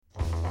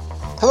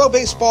Hello,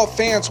 baseball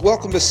fans.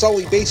 Welcome to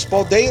Sully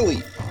Baseball Daily,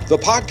 the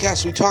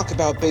podcast we talk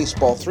about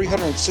baseball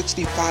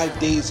 365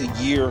 days a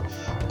year,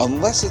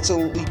 unless it's a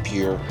leap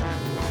year,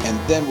 and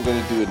then we're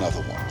going to do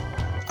another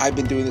one. I've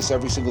been doing this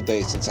every single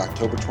day since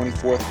October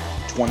 24th,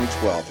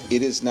 2012.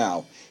 It is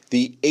now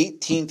the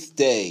 18th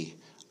day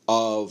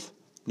of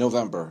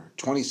November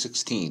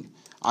 2016.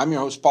 I'm your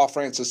host, Paul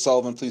Francis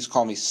Sullivan. Please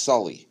call me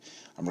Sully.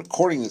 I'm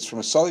recording this from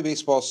a Sully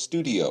Baseball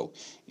studio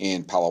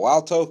in Palo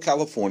Alto,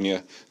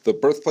 California, the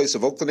birthplace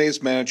of Oakland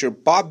A's manager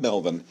Bob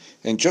Melvin,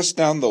 and just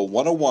down the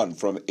 101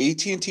 from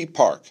AT&T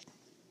Park,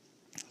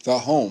 the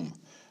home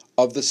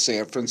of the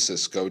San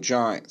Francisco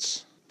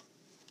Giants.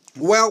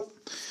 Well,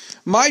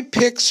 my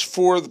picks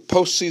for the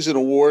postseason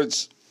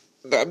awards,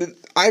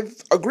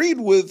 I've agreed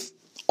with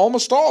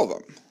almost all of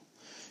them.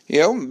 You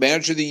know,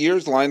 Manager of the Year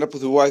is lined up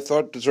with who I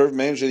thought deserved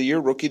Manager of the Year.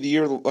 Rookie of the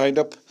Year lined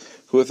up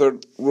who I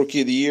thought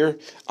Rookie of the Year.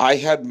 I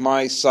had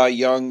my Cy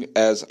Young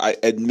as,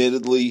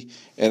 admittedly,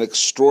 an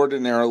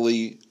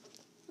extraordinarily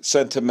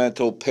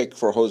sentimental pick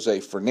for Jose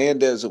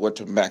Fernandez. It went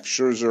to Max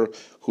Scherzer,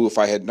 who, if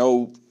I had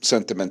no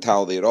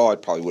sentimentality at all, I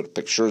probably would have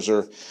picked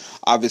Scherzer.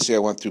 Obviously, I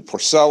went through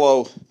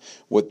Porcello,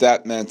 what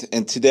that meant.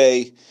 And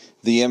today,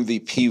 the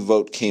MVP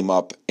vote came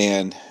up.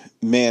 And,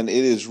 man,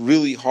 it is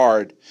really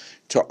hard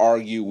to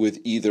argue with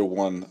either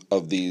one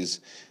of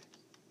these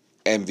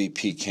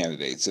MVP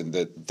candidates and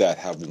that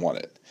have won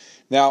it.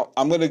 Now,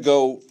 I'm going to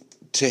go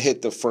to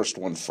hit the first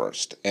one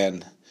first,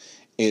 and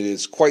it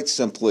is quite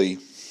simply,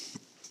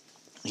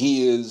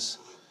 he is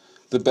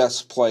the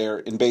best player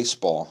in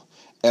baseball,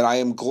 and I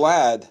am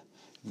glad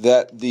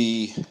that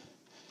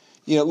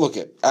look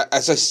at,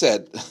 as I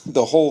said,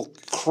 the whole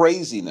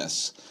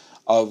craziness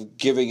of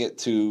giving it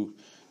to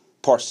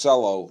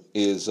Porcello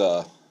is,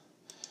 I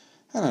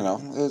don't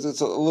know, it's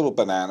a little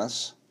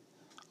bananas,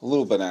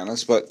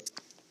 but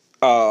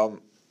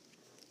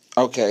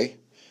okay.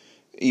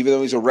 Even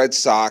though he's a Red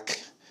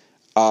Sox,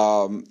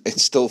 it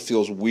still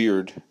feels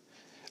weird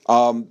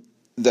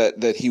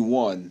that he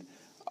won.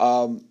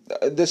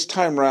 This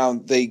time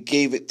around, they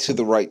gave it to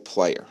the right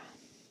player.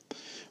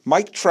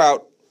 Mike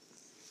Trout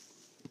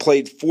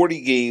played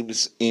 40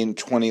 games in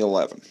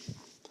 2011,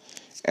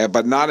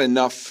 but not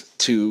enough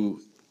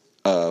to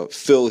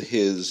fill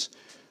his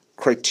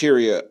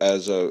criteria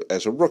as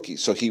a rookie.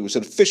 So he was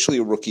officially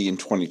a rookie in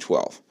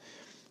 2012.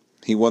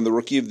 He won the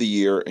Rookie of the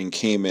Year and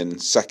came in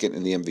second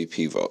in the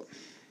MVP vote.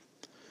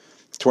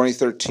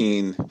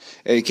 2013, and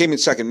he came in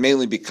second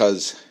mainly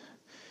because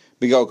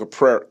Miguel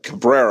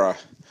Cabrera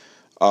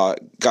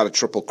got a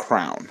triple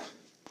crown.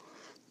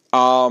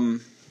 The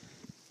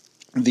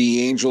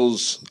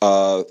Angels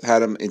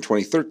had him in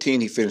 2013.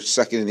 He finished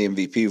second in the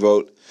MVP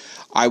vote.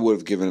 I would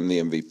have given him the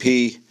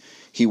MVP.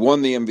 He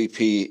won the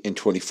MVP in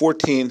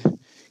 2014,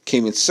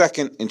 came in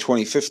second in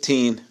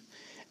 2015,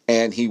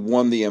 and he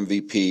won the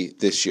MVP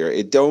this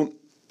year. Don't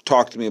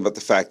talk to me about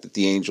the fact that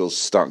the Angels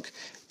stunk.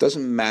 It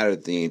doesn't matter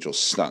that the Angels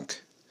stunk.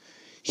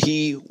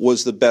 He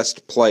was the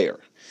best player.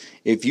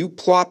 If you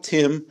plopped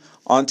him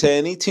onto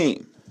any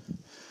team,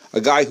 a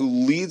guy who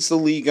leads the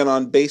league in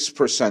on-base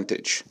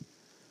percentage,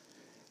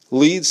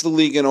 leads the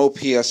league in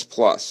OPS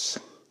plus,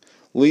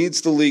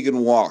 leads the league in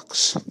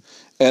walks,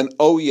 and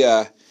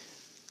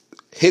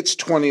hits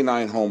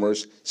 29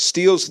 homers,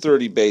 steals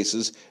 30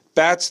 bases,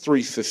 bats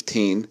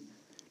 .315,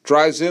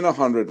 drives in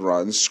 100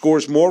 runs,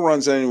 scores more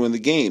runs than anyone in the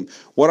game.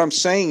 What I'm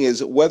saying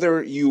is,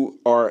 whether you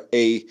are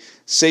a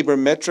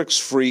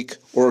sabermetrics freak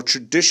or a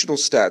traditional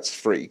stats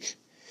freak,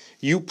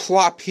 you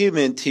plop him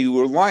into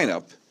your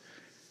lineup,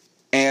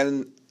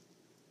 and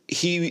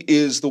he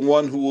is the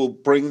one who will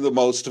bring the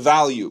most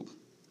value.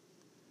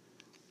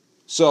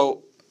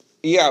 So,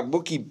 yeah,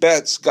 Mookie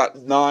Betts got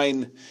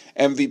 9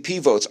 MVP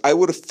votes. I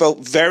would have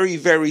felt very,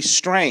 very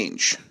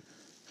strange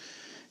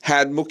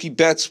had Mookie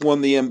Betts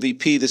won the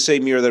MVP the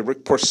same year that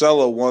Rick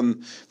Porcello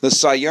won the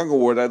Cy Young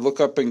Award. I'd look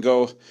up and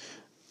go,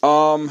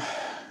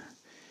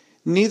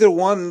 neither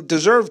one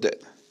deserved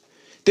it.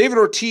 David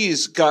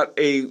Ortiz got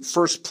a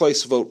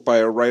first-place vote by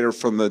a writer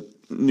from the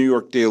New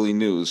York Daily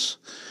News.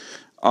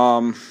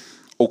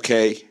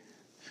 Okay.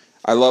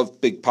 I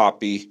love Big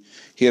Papi.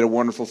 He had a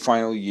wonderful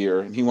final year,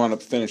 and he wound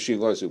up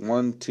finishing,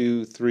 1,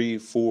 2, 3,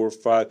 4,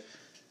 5,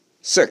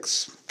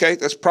 6. Okay,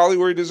 that's probably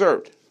where he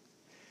deserved.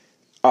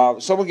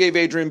 Someone gave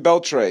Adrian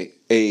Beltre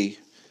a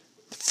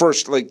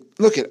first,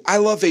 I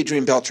love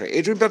Adrian Beltre.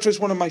 Adrian Beltre is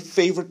one of my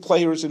favorite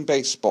players in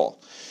baseball.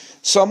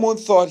 Someone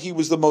thought he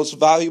was the most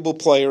valuable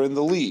player in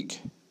the league.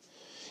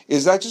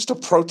 Is that just a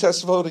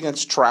protest vote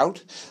against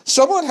Trout?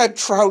 Someone had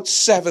Trout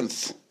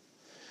 7th.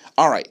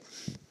 All right.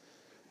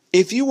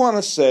 If you want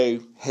to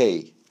say,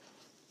 hey,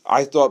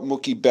 I thought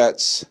Mookie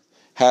Betts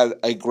had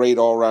a great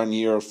all-around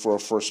year for a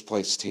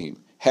first-place team.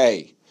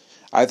 Hey,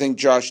 I think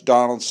Josh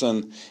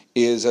Donaldson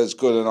is as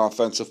good an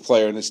offensive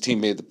player and his team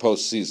made the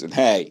postseason.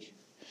 Hey,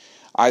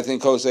 I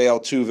think Jose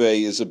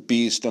Altuve is a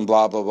beast and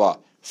blah, blah, blah.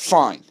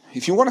 Fine.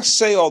 If you want to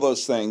say all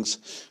those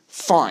things,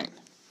 fine.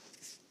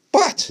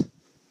 But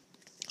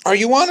are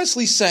you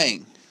honestly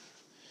saying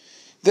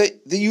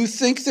that you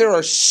think there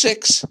are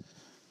 6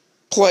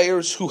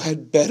 players who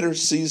had better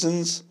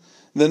seasons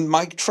than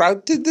Mike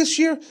Trout did this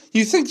year?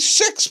 You think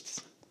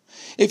 6th?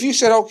 If you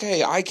said,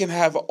 okay, I can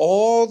have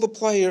all the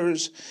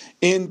players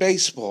in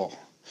baseball,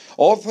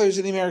 all the players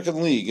in the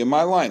American League in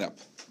my lineup,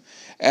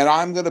 and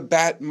I'm going to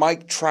bat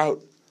Mike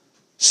Trout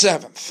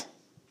 7th.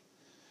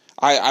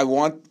 I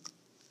want,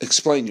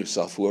 explain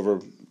yourself,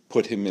 whoever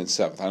put him in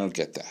 7th. I don't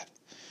get that.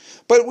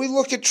 But we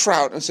look at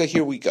Trout and say,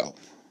 here we go.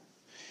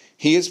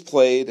 He has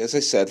played, as I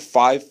said,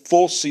 5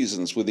 full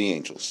seasons with the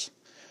Angels,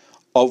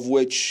 of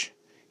which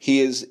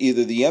he is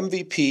either the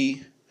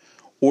MVP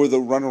or the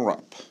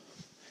runner-up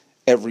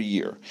every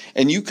year.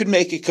 And you could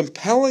make a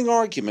compelling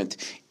argument,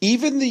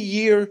 even the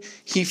year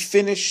he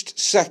finished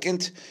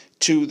second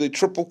to the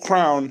Triple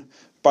Crown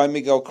by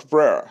Miguel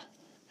Cabrera.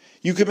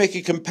 You could make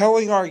a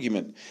compelling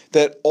argument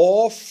that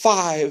all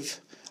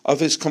 5 of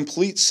his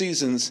complete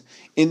seasons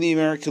in the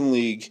American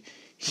League,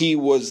 he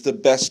was the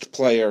best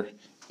player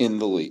in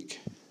the league.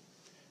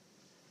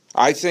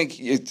 I think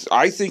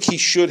he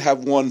should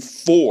have won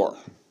 4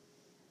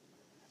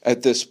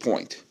 at this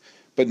point.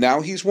 But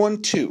now he's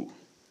won 2.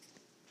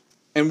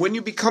 And when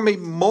you become a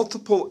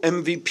multiple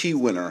MVP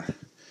winner,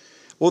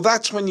 well,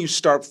 that's when you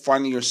start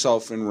finding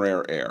yourself in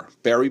rare air.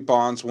 Barry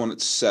Bonds won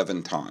it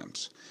 7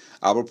 times.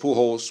 Albert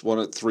Pujols won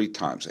it 3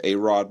 times.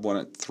 A-Rod won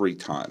it 3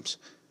 times.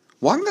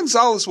 Juan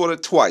Gonzalez won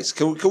it twice.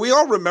 Can we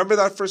all remember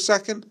that for a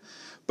second?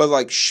 But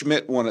like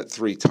Schmidt won it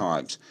 3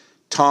 times.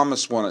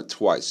 Thomas won it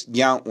twice.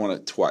 Yount won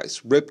it twice.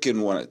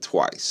 Ripken won it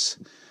twice.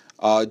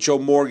 Joe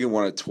Morgan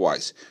won it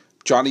twice.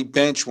 Johnny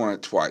Bench won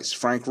it twice.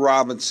 Frank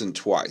Robinson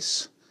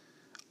twice.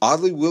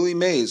 Oddly, Willie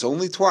Mays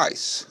only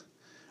twice.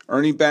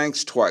 Ernie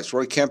Banks twice.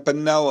 Roy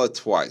Campanella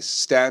twice.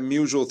 Stan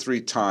Musial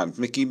 3 times.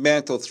 Mickey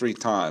Mantle 3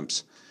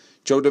 times.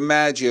 Joe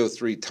DiMaggio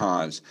 3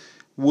 times.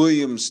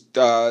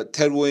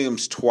 Ted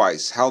Williams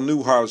twice. Hal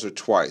Newhouser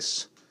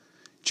twice.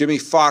 Jimmy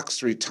Fox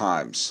 3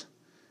 times.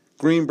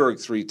 Greenberg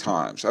 3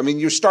 times. I mean,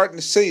 you're starting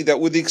to see that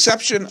with the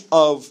exception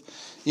of,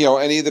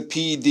 any of the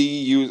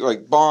PED,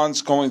 like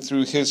Bonds going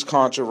through his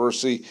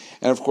controversy,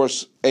 and of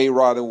course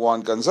A-Rod and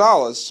Juan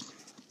Gonzalez,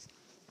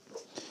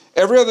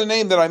 every other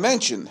name that I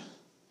mentioned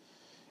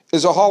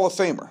is a Hall of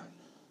Famer.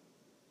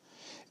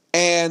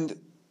 And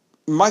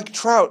Mike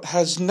Trout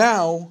has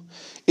now,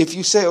 if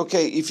you say,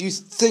 okay, if you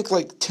think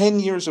like 10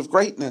 years of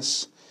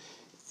greatness,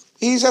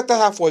 he's at the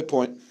halfway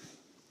point.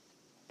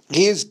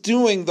 He is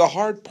doing the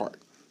hard part.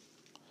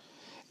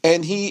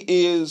 And he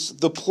is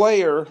the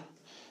player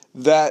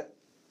that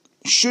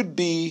should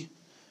be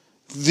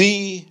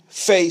the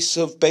face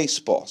of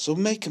baseball. So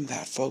make him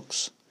that,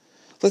 folks.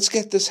 Let's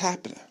get this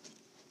happening.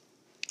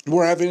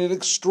 We're having an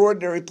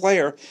extraordinary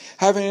player,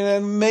 having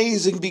an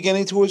amazing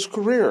beginning to his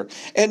career.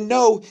 And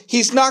no,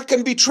 he's not going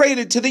to be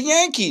traded to the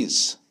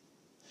Yankees.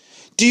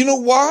 Do you know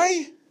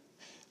why?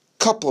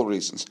 Couple of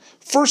reasons.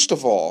 First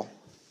of all,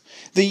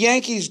 the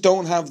Yankees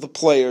don't have the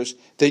players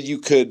that you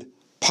could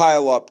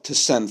pile up to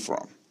send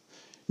from.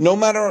 No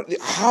matter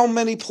how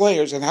many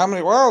players and how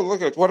many,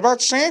 what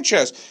about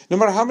Sanchez? No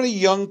matter how many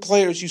young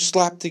players you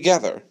slap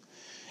together,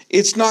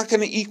 it's not going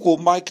to equal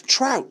Mike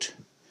Trout.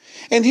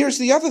 And here's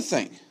the other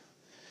thing.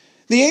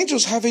 The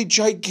Angels have a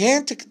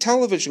gigantic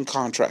television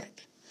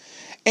contract,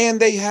 and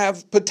they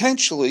have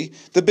potentially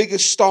the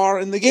biggest star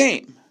in the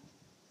game.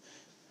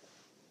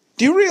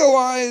 Do you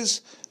realize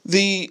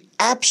the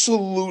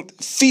absolute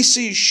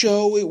feces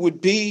show it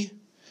would be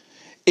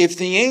if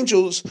the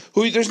Angels,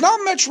 who there's not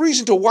much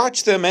reason to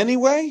watch them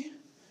anyway,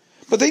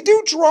 but they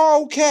do draw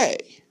okay,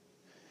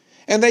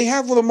 and they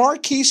have the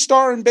marquee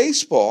star in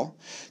baseball,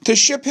 to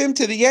ship him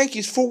to the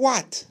Yankees for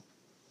what?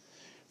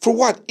 For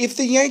what? If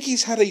the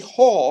Yankees had a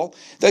haul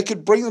that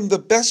could bring them the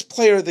best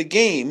player of the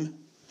game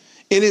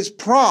in his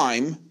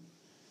prime,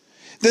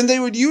 then they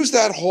would use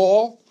that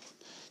haul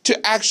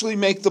to actually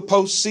make the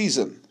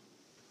postseason.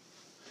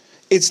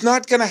 It's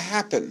not going to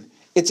happen.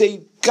 It's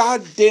a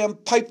goddamn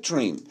pipe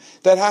dream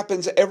that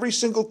happens every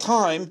single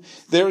time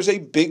there's a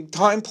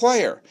big-time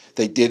player.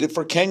 They did it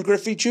for Ken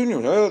Griffey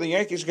Jr. Oh, the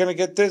Yankees are going to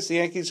get this, the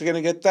Yankees are going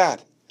to get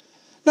that.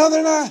 No,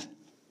 they're not.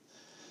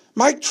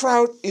 Mike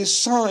Trout is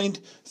signed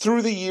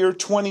through the year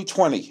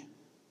 2020.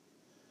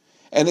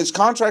 And his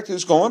contract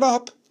is going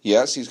up.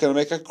 Yes, he's going to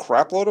make a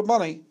crap load of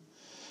money.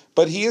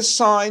 But he is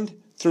signed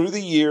through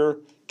the year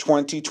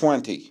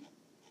 2020.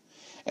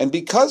 And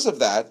because of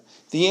that,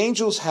 the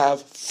Angels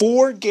have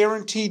 4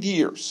 guaranteed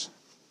years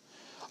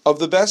of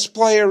the best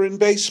player in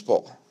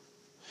baseball.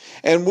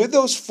 And with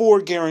those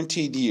 4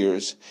 guaranteed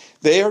years,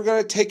 they are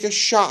going to take a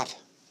shot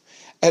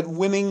at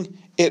winning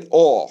it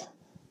all.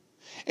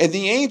 And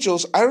the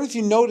Angels, I don't know if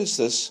you notice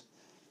this,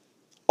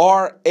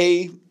 are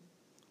a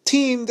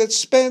team that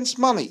spends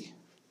money.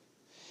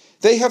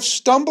 They have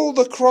stumbled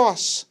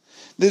across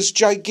this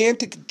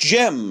gigantic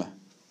gem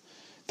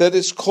that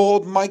is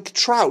called Mike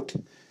Trout,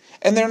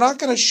 and they're not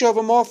going to shove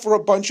him off for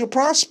a bunch of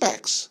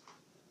prospects.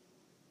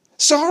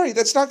 Sorry,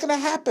 that's not going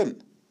to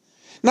happen.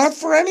 Not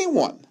for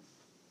anyone.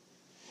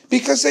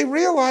 Because they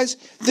realize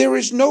there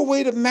is no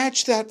way to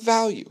match that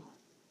value.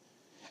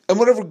 And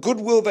whatever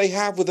goodwill they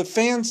have with the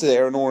fans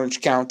there in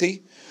Orange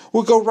County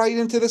will go right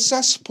into the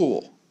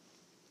cesspool.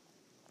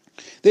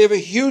 They have a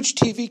huge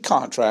TV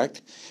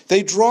contract.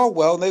 They draw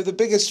well, and they're the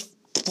biggest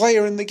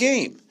player in the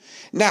game.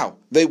 Now,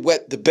 they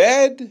wet the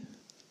bed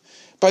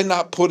by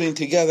not putting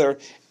together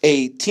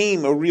a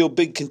team, a real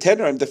big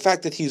contender. And the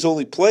fact that he's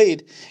only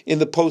played in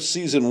the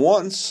postseason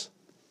once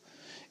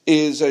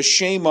is a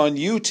shame on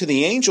you to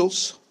the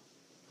Angels.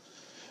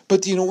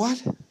 But you know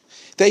what?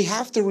 They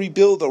have to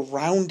rebuild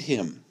around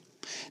him.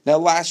 Now,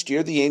 last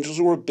year, the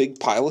Angels were a big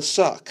pile of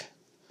suck.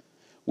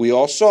 We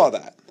all saw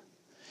that.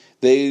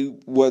 They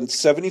went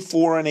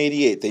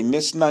 74-88. They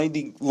missed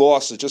 90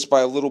 losses just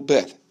by a little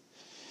bit.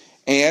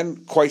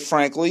 And, quite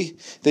frankly,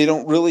 they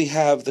don't really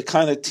have the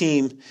kind of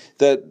team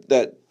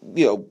that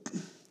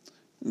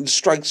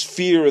strikes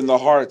fear in the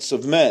hearts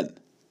of men.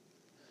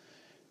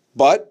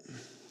 But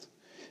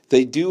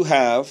they do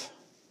have,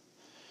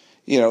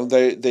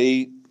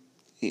 they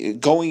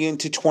going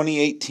into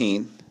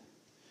 2018.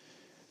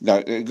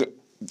 Now,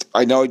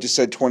 I know I just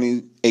said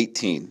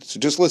 2018, so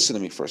just listen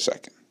to me for a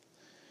second.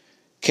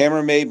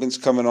 Cameron Maybin's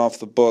coming off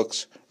the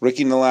books.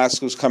 Ricky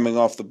Nolasco's coming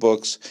off the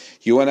books.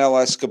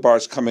 UNL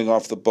Escobar's coming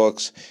off the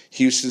books.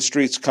 Houston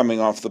Street's coming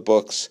off the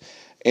books.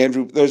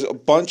 There's a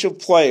bunch of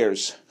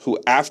players who,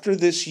 after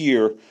this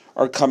year,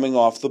 are coming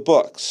off the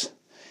books.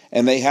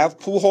 And they have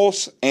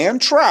Pujols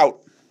and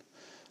Trout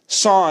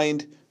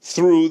signed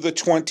through the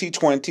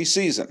 2020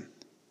 season.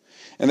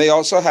 And they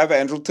also have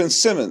Andrelton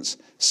Simmons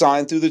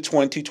signed through the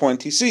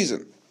 2020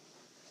 season.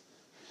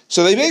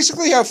 So they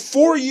basically have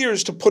 4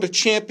 years to put a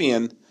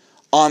champion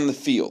on the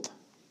field.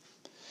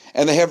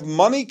 And they have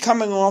money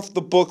coming off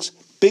the books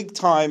big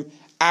time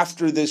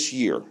after this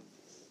year.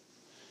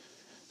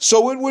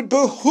 So it would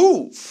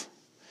behoove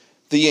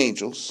the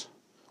Angels,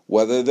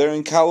 whether they're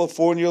in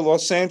California,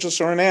 Los Angeles,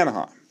 or in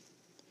Anaheim,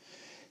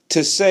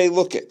 to say,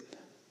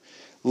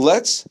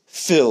 let's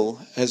fill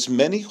as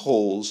many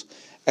holes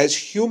as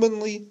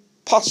humanly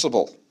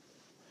possible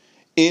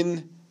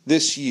in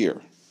this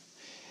year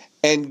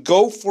and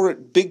go for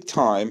it big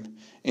time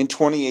in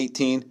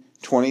 2018,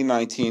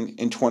 2019,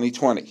 and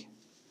 2020.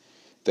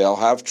 They'll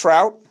have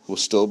Trout, who'll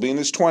still be in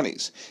his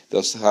 20s.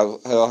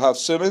 They'll have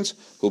Simmons,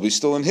 who'll be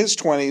still in his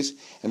 20s.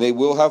 And they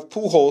will have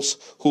Pujols,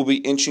 who'll be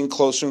inching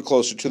closer and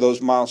closer to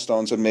those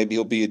milestones, and maybe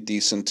he'll be a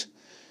decent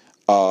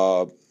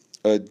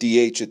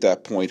DH at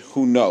that point.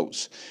 Who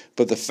knows?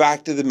 But the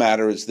fact of the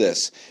matter is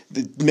this.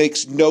 It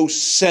makes no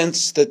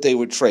sense that they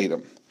would trade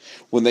him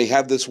when they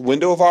have this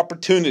window of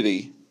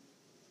opportunity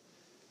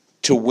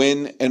to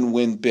win and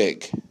win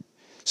big.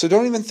 So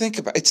don't even think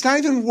about it. It's not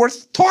even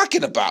worth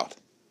talking about.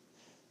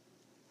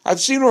 I've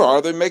seen,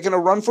 are they making a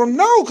run for him?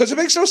 No, because it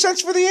makes no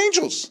sense for the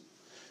Angels.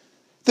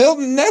 They'll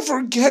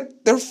never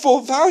get their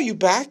full value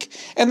back,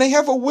 and they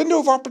have a window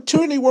of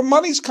opportunity where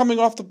money's coming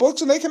off the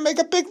books, and they can make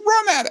a big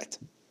run at it.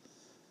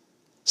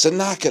 So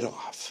knock it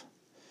off.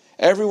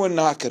 Everyone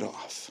knock it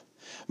off.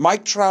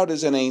 Mike Trout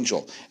is an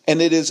Angel,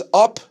 and it is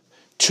up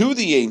to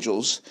the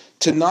Angels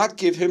to not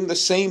give him the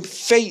same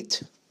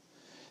fate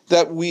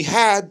that we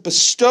had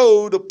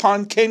bestowed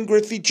upon Ken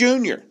Griffey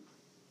Jr.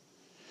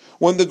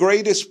 when the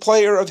greatest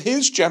player of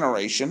his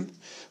generation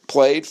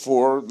played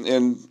for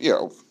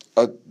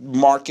a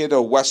market,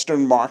 a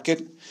Western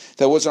market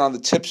that wasn't on the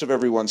tips of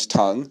everyone's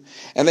tongue,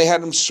 and they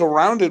had him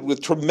surrounded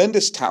with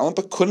tremendous talent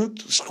but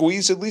couldn't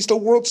squeeze at least a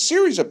World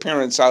Series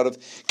appearance out of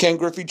Ken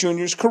Griffey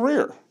Jr.'s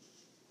career.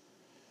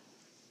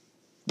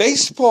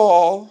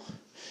 Baseball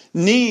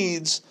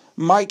needs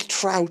Mike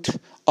Trout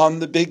on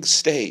the big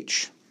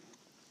stage.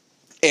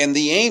 And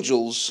the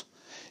Angels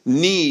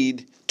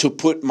need to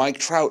put Mike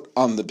Trout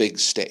on the big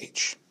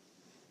stage.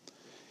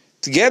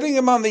 Getting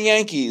him on the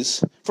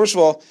Yankees, first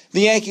of all,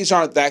 the Yankees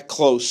aren't that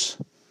close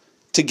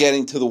to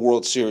getting to the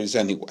World Series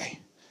anyway.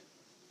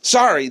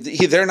 Sorry,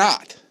 they're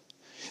not.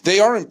 They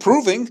are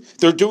improving.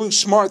 They're doing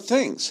smart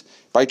things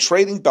by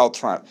trading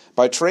Beltran,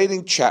 by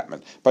trading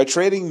Chapman, by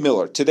trading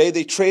Miller. Today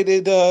they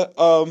traded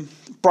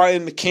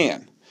Brian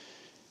McCann.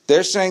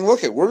 They're saying,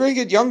 look, we're going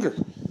to get younger.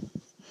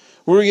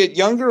 We're going to get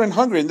younger and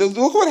hungry. And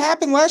look what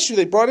happened last year.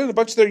 They brought in a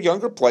bunch of their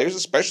younger players,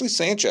 especially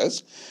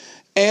Sanchez,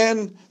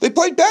 and they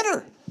played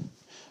better.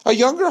 A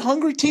younger,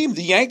 hungry team.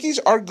 The Yankees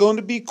are going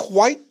to be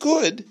quite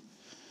good.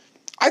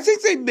 I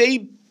think they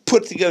may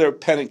put together a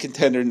pennant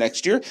contender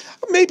next year.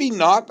 Maybe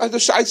not. I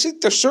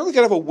think they're certainly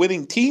going to have a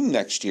winning team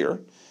next year.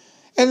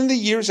 And in the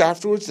years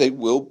afterwards, they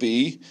will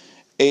be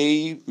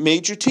a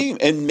major team.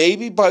 And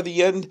maybe by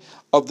the end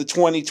of the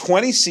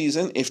 2020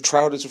 season, if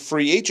Trout is a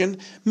free agent,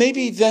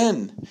 maybe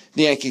then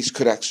the Yankees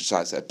could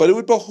exercise that. But it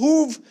would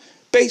behoove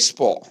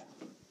baseball.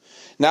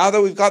 Now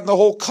that we've gotten the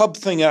whole Cub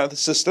thing out of the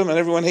system and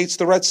everyone hates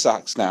the Red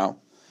Sox now,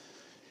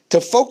 to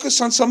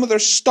focus on some of their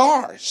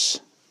stars,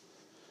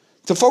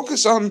 to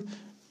focus on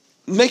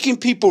making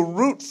people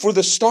root for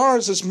the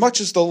stars as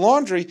much as the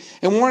laundry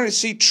and wanting to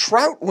see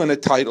Trout win a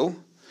title,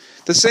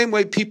 the same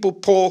way people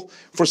pull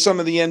for some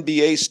of the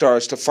NBA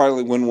stars to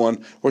finally win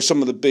one or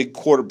some of the big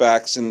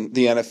quarterbacks in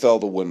the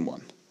NFL to win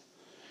one.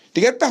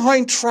 To get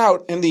behind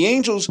Trout, and the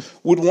Angels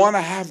would want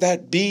to have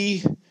that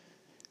be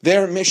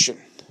their mission.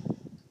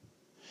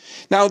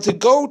 Now, to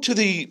go to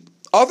the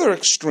other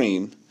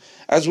extreme,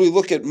 as we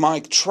look at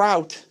Mike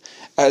Trout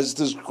as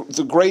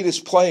the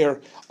greatest player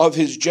of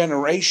his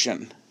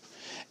generation,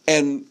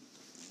 and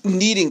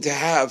needing to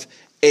have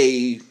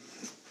a,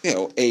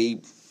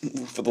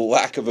 for the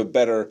lack of a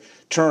better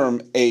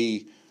term,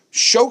 a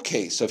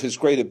showcase of his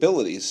great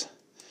abilities.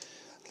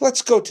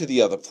 Let's go to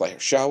the other player,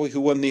 shall we,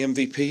 who won the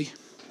MVP?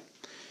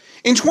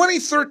 In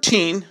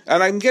 2013,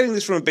 and I'm getting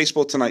this from a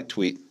Baseball Tonight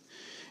tweet,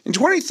 in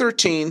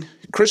 2013,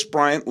 Kris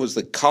Bryant was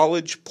the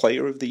College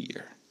Player of the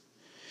Year.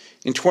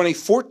 In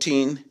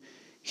 2014,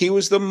 he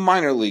was the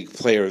Minor League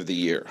Player of the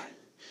Year.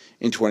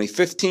 In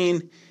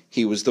 2015,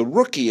 he was the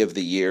Rookie of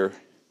the Year.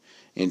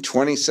 In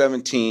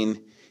 2017,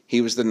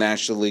 he was the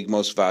National League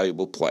Most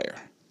Valuable Player.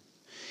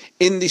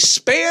 In the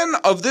span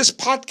of this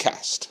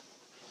podcast,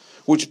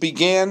 which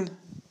began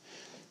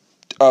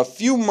a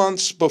few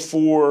months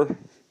before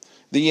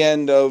the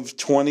end of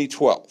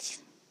 2012,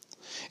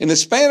 in the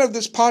span of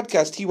this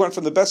podcast, he went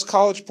from the best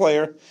college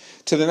player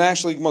to the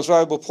National League Most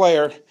Valuable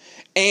Player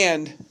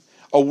and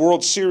a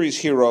World Series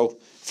hero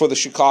for the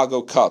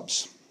Chicago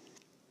Cubs.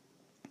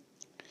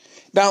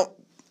 Now,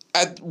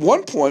 at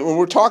one point, when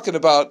we're talking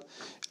about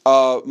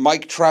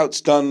Mike Trout's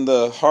done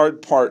the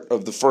hard part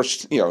of the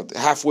first,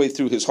 halfway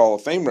through his Hall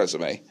of Fame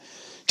resume,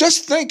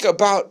 just think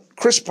about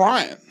Kris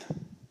Bryant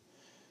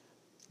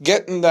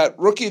getting that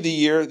Rookie of the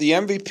Year, the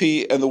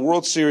MVP, and the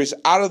World Series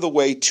out of the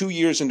way 2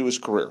 years into his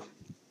career.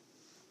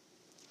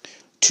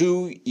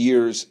 2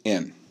 years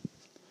in.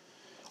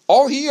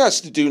 All he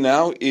has to do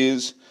now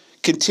is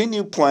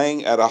continue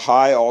playing at a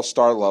high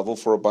all-star level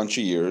for a bunch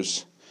of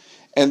years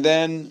and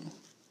then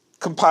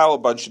compile a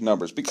bunch of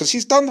numbers because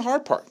he's done the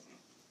hard part.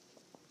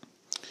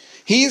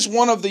 He is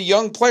one of the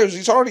young players.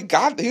 He's already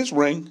got his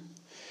ring.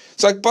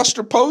 It's like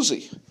Buster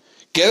Posey.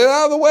 Get it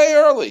out of the way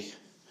early.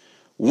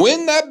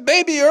 Win that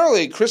baby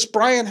early. Kris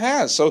Bryant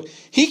has. So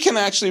he can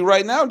actually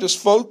right now just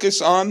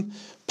focus on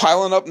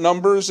piling up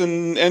numbers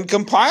and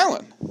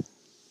compiling.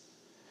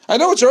 I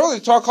know it's early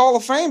to talk Hall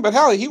of Fame, but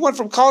hell, he went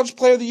from College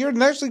Player of the Year to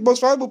National League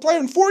Most Valuable Player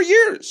in 4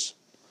 years.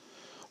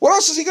 What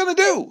else is he going to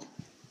do?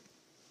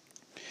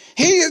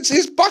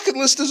 His bucket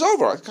list is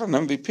over. I got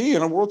an MVP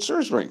and a World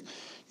Series ring.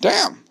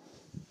 Damn.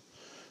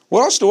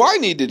 What else do I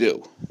need to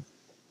do?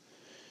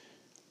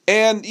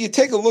 And you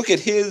take a look at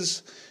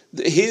his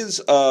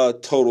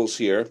totals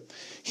here.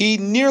 He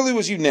nearly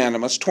was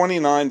unanimous,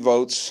 29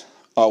 votes.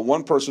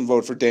 One person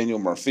voted for Daniel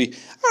Murphy.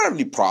 I don't have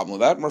any problem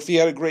with that. Murphy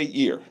had a great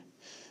year.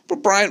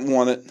 But Bryant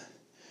won it,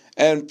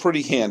 and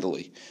pretty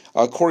handily.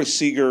 Corey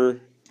Seager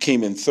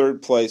came in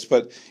third place,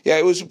 but yeah,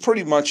 it was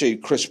pretty much a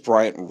Kris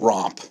Bryant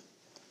romp.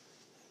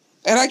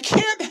 And I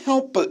can't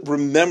help but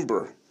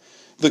remember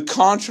the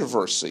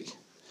controversy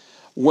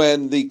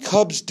when the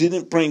Cubs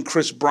didn't bring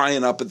Kris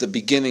Bryant up at the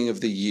beginning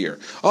of the year.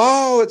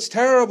 Oh, it's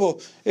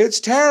terrible. It's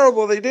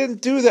terrible. They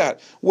didn't do that.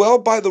 Well,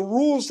 by the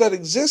rules that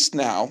exist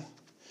now,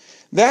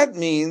 that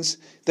means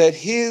that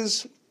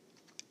his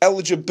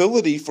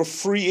eligibility for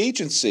free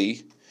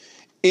agency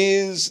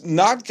is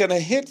not going to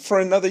hit for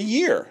another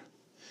year.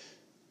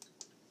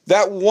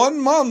 That 1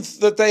 month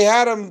that they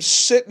had him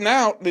sitting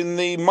out in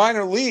the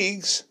minor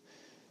leagues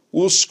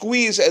will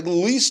squeeze at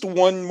least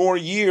one more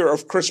year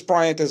of Kris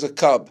Bryant as a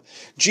Cub.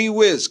 Gee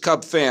whiz,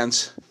 Cub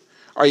fans.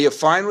 Are you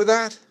fine with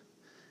that?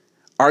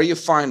 Are you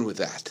fine with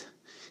that?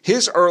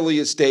 His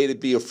earliest day to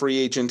be a free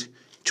agent,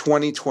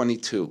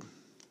 2022.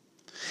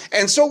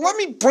 And so let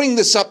me bring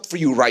this up for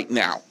you right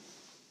now.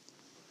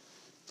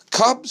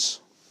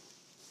 Cubs,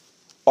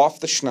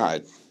 off the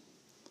schneid,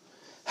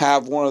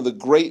 have one of the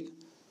great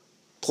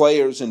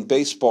players in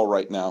baseball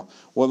right now,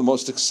 one of the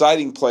most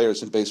exciting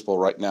players in baseball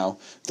right now,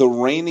 the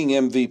reigning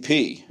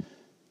MVP,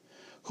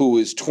 who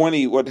is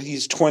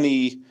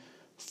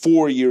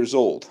 24 years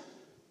old.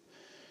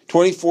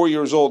 24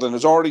 years old and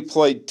has already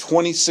played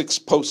 26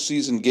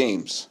 postseason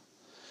games.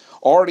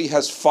 Already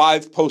has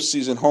 5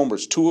 postseason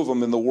homers, 2 of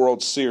them in the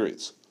World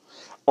Series.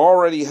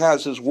 Already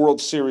has his World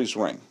Series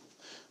ring.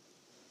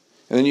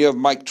 And then you have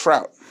Mike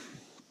Trout,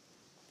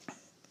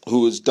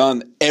 who has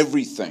done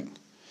everything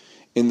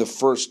in the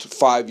first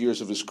 5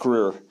 years of his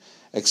career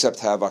except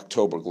have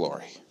October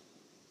glory.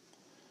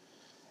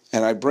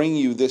 And I bring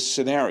you this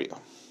scenario.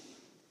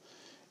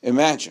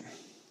 Imagine,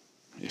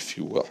 if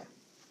you will,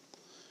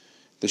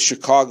 the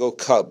Chicago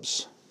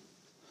Cubs,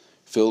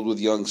 filled with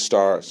young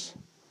stars,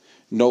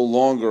 no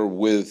longer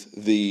with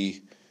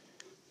the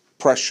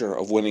pressure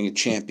of winning a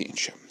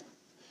championship,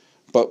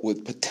 but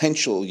with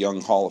potential young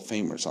Hall of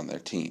Famers on their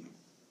team.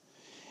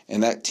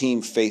 And that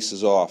team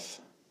faces off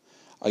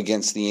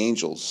against the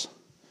Angels,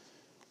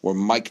 where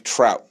Mike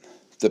Trout,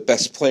 the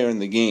best player in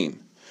the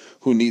game,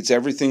 who needs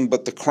everything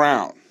but the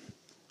crown,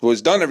 who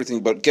has done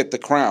everything but get the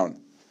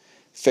crown,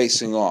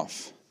 facing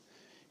off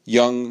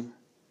young,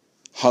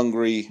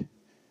 hungry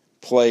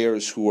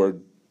players who are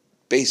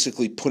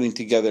basically putting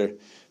together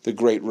the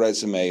great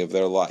resume of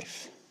their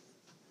life.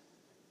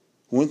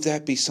 Wouldn't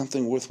that be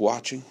something worth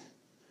watching?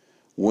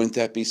 Wouldn't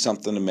that be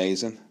something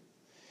amazing?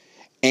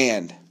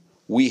 And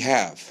we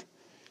have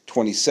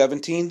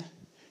 2017,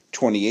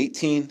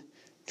 2018,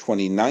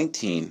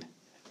 2019,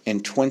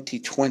 and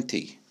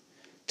 2020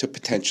 to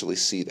potentially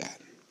see that.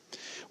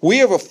 We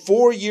have a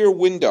 4-year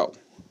window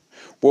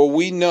where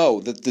we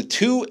know that the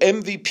two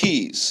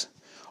MVPs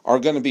are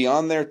going to be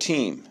on their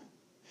team.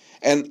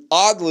 And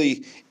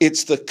oddly,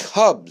 it's the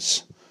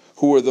Cubs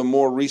who are the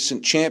more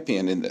recent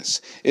champion in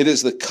this. It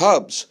is the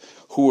Cubs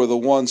who are the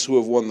ones who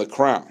have won the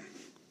crown.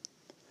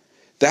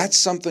 That's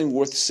something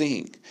worth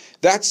seeing.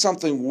 That's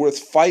something worth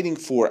fighting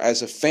for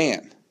as a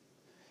fan,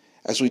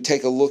 as we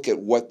take a look at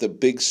what the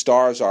big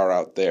stars are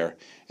out there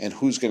and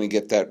who's going to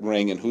get that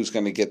ring and who's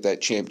going to get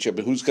that championship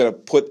and who's going to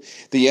put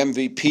the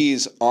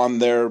MVPs on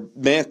their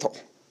mantle.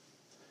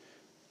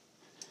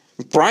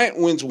 If Bryant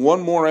wins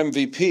one more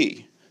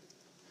MVP,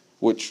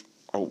 which,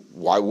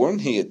 why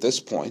wouldn't he at this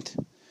point,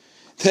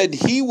 then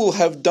he will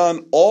have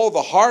done all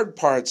the hard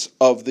parts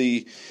of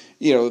the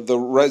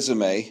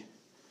resume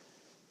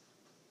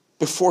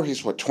before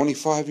he's,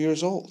 25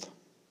 years old.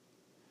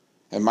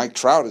 And Mike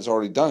Trout has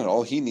already done it.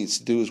 All he needs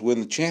to do is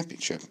win the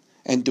championship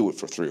and do it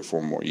for 3 or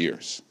 4 more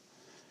years.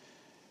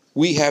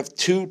 We have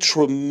 2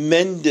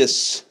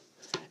 tremendous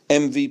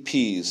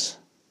MVPs.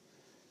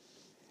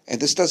 And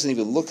this doesn't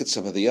even look at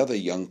some of the other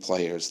young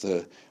players,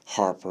 the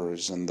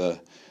Harpers and the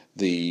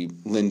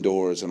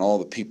Lindors and all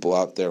the people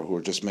out there who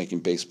are just making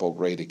baseball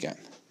great again.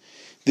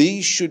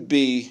 These should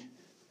be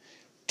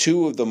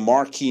 2 of the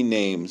marquee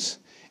names,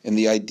 and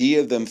the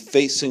idea of them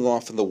facing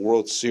off in the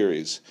World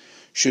Series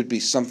should be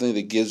something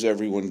that gives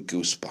everyone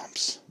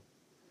goosebumps.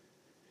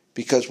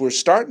 Because we're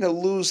starting to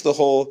lose the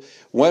whole,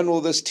 when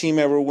will this team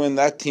ever win,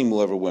 that team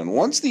will ever win.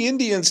 Once the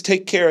Indians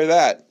take care of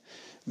that,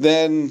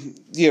 then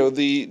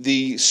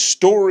the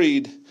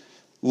storied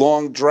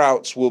long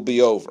droughts will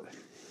be over.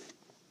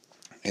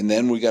 And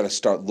then we got to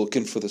start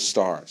looking for the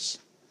stars.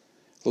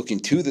 Looking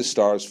to the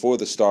stars, for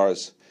the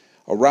stars,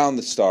 around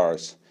the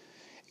stars,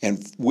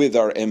 and with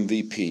our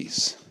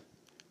MVPs,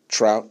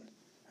 Trout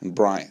and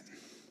Bryant.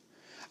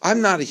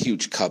 I'm not a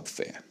huge Cub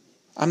fan.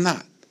 I'm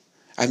not.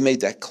 I've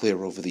made that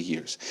clear over the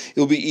years.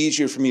 It'll be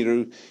easier for me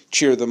to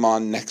cheer them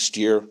on next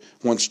year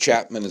once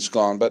Chapman is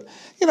gone. But,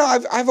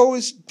 I've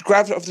always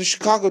gravitated, of the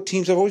Chicago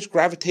teams, I've always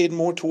gravitated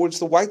more towards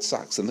the White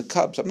Sox than the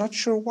Cubs. I'm not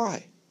sure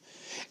why.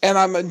 And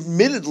I'm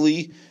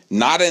admittedly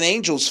not an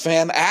Angels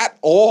fan at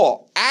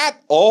all. At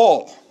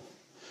all.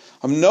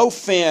 I'm no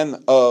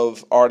fan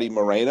of Artie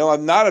Moreno.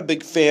 I'm not a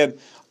big fan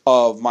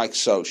of Mike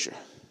Scioscia.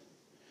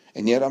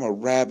 And yet I'm a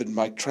rabid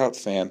Mike Trout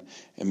fan.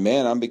 And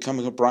man, I'm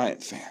becoming a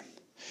Bryant fan.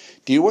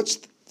 Do you know what's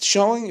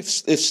showing if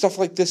stuff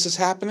like this is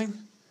happening?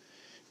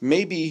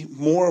 Maybe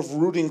more of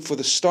rooting for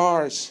the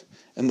stars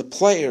and the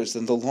players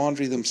than the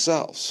laundry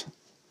themselves.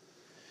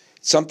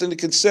 It's something to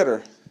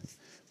consider.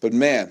 But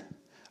man,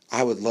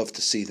 I would love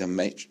to see them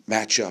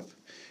match up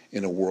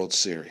in a World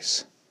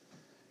Series.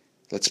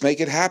 Let's make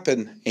it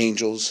happen,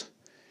 Angels.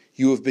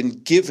 You have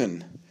been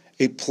given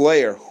a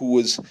player who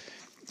was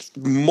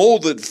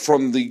molded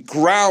from the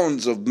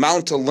grounds of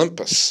Mount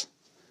Olympus,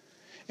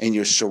 and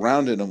you're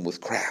surrounding him with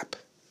crap.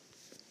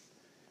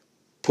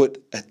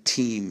 Put a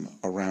team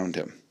around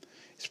him.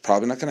 It's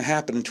probably not going to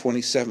happen in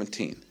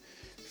 2017.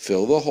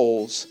 Fill the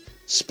holes,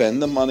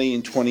 spend the money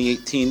in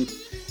 2018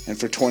 and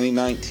for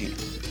 2019,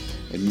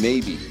 and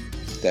maybe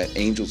that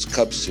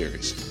Angels-Cubs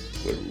series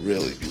would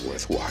really be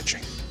worth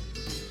watching.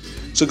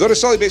 So go to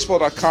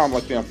SullyBaseball.com,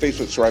 like me on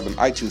Facebook, subscribe on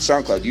iTunes,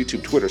 SoundCloud,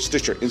 YouTube, Twitter,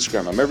 Stitcher,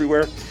 Instagram. I'm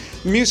everywhere.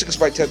 Music is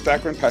by Ted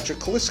Thacker and Patrick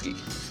Kaliski.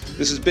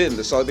 This has been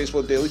the Sully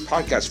Baseball Daily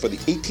Podcast for the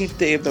 18th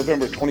day of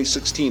November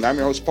 2016. I'm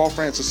your host, Paul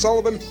Francis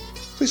Sullivan.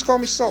 Please call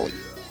me Sully.